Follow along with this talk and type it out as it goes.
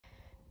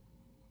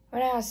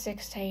When I was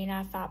 16,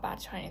 I thought by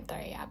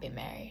 23 I'd be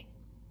married.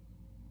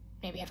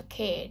 Maybe have a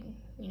kid,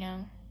 you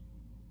know?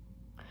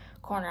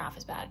 Corner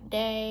office by the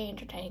day,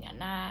 entertaining at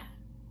night.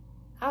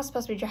 I was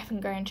supposed to be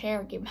driving Grand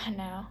Cherokee by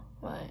now,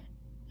 but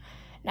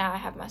now I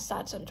have my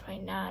sights on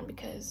 29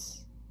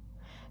 because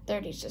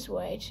 30 is just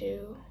way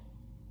too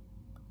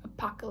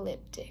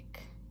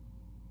apocalyptic.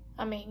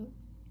 I mean,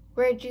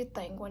 where'd you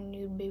think when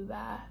you'd be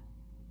by?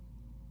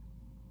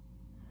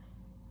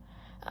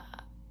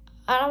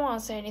 I don't want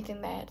to say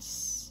anything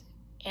that's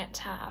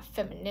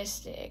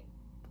anti-feministic.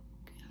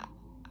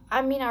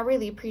 I mean, I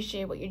really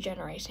appreciate what your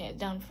generation has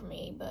done for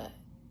me, but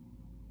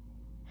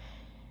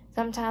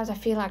sometimes I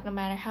feel like no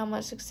matter how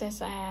much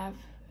success I have,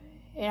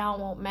 it all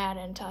won't matter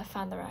until I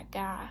find the right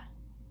guy.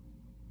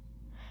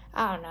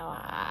 I don't know,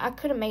 I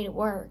could have made it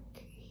work.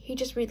 He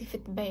just really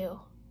fit the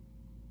bill.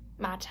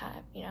 My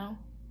type, you know?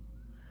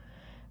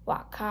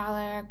 White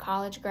collar,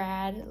 college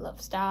grad,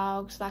 loves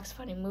dogs, likes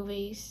funny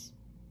movies.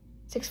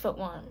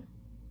 6'1",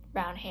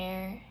 brown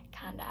hair,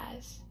 kind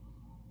eyes.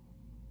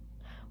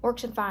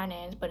 Works in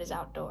finance, but is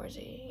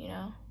outdoorsy, you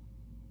know?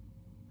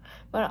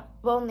 But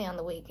only on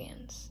the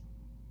weekends.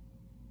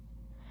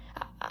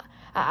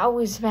 I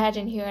always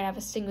imagine he would have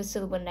a single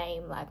syllable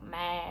name like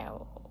Matt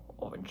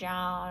or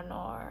John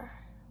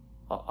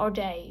or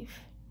Dave.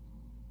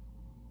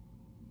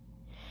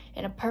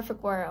 In a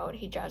perfect world,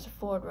 he drives a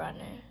Ford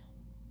Runner,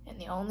 and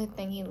the only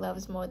thing he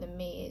loves more than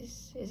me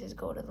is his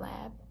golden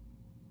lab.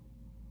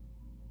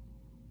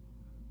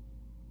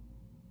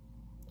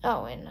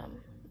 Oh, and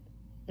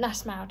nice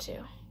smile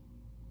too.